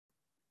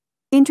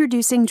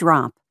Introducing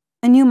Dropp,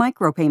 a new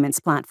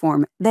micropayments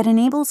platform that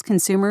enables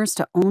consumers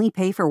to only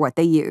pay for what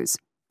they use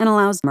and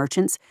allows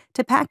merchants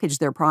to package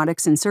their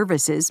products and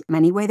services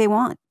any way they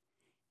want.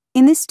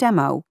 In this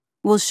demo,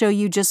 we'll show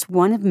you just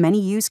one of many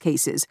use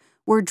cases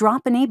where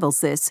Dropp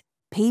enables this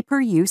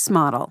pay-per-use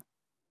model.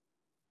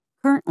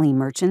 Currently,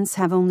 merchants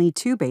have only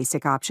two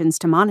basic options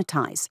to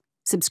monetize: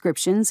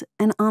 subscriptions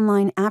and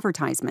online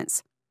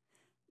advertisements.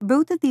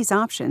 Both of these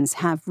options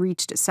have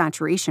reached a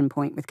saturation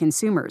point with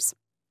consumers.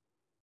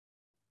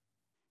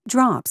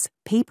 Dropp's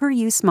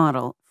pay-per-use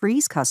model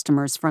frees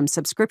customers from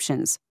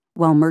subscriptions,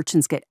 while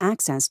merchants get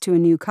access to a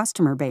new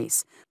customer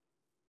base.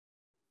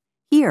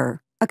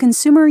 Here, a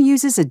consumer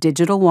uses a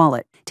digital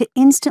wallet to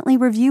instantly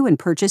review and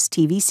purchase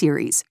TV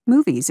series,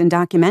 movies, and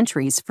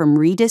documentaries from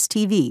Redis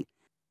TV.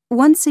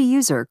 Once a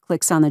user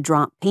clicks on the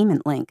Dropp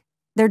payment link,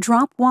 their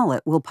Dropp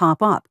wallet will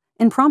pop up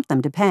and prompt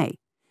them to pay.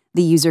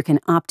 The user can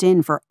opt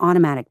in for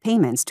automatic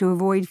payments to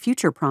avoid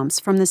future prompts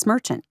from this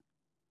merchant.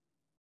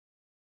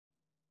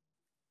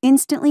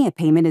 Instantly, a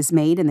payment is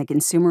made and the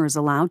consumer is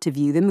allowed to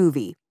view the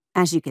movie.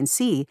 As you can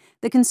see,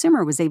 the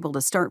consumer was able to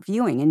start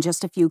viewing in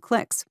just a few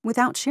clicks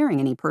without sharing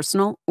any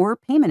personal or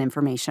payment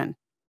information.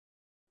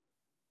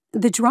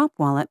 The Dropp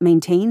wallet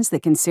maintains the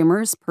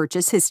consumer's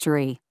purchase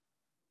history.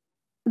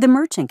 The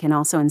merchant can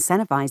also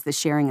incentivize the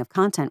sharing of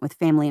content with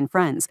family and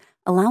friends,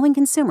 allowing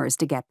consumers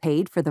to get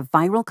paid for the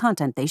viral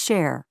content they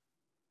share.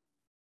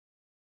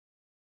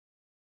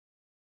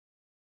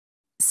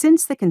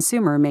 Since the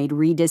consumer made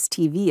Redis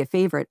TV a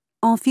favorite,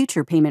 all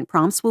future payment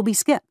prompts will be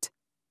skipped.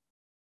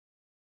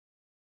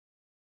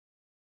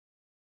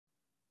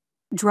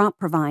 Dropp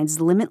provides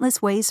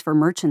limitless ways for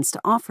merchants to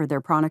offer their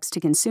products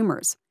to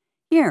consumers.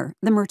 Here,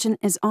 the merchant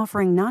is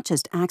offering not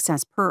just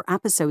access per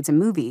episodes and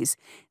movies,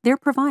 they're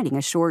providing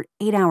a short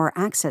 8-hour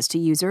access to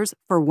users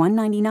for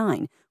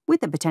 $1.99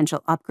 with a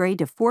potential upgrade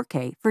to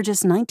 4K for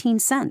just 19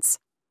 cents.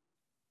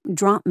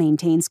 Dropp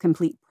maintains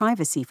complete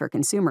privacy for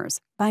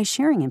consumers by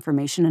sharing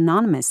information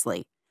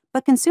anonymously,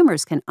 but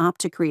consumers can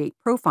opt to create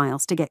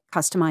profiles to get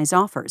customized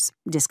offers,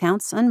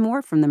 discounts, and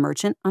more from the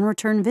merchant on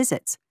return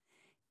visits.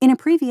 In a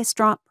previous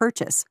Dropp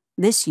purchase,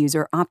 this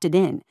user opted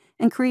in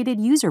and created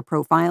user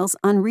profiles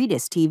on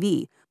Redis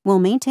TV while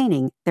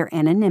maintaining their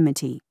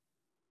anonymity.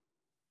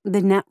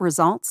 The net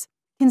results?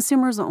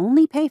 Consumers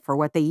only pay for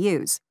what they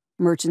use.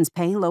 Merchants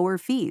pay lower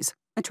fees,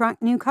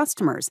 attract new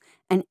customers,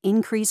 and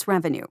increase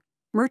revenue.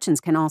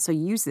 Merchants can also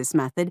use this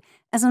method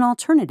as an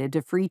alternative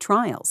to free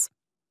trials.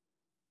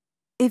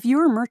 If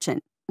you're a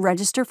merchant,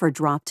 register for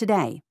Dropp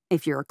today.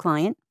 If you're a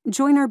client,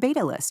 join our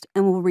beta list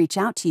and we'll reach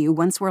out to you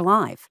once we're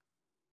live.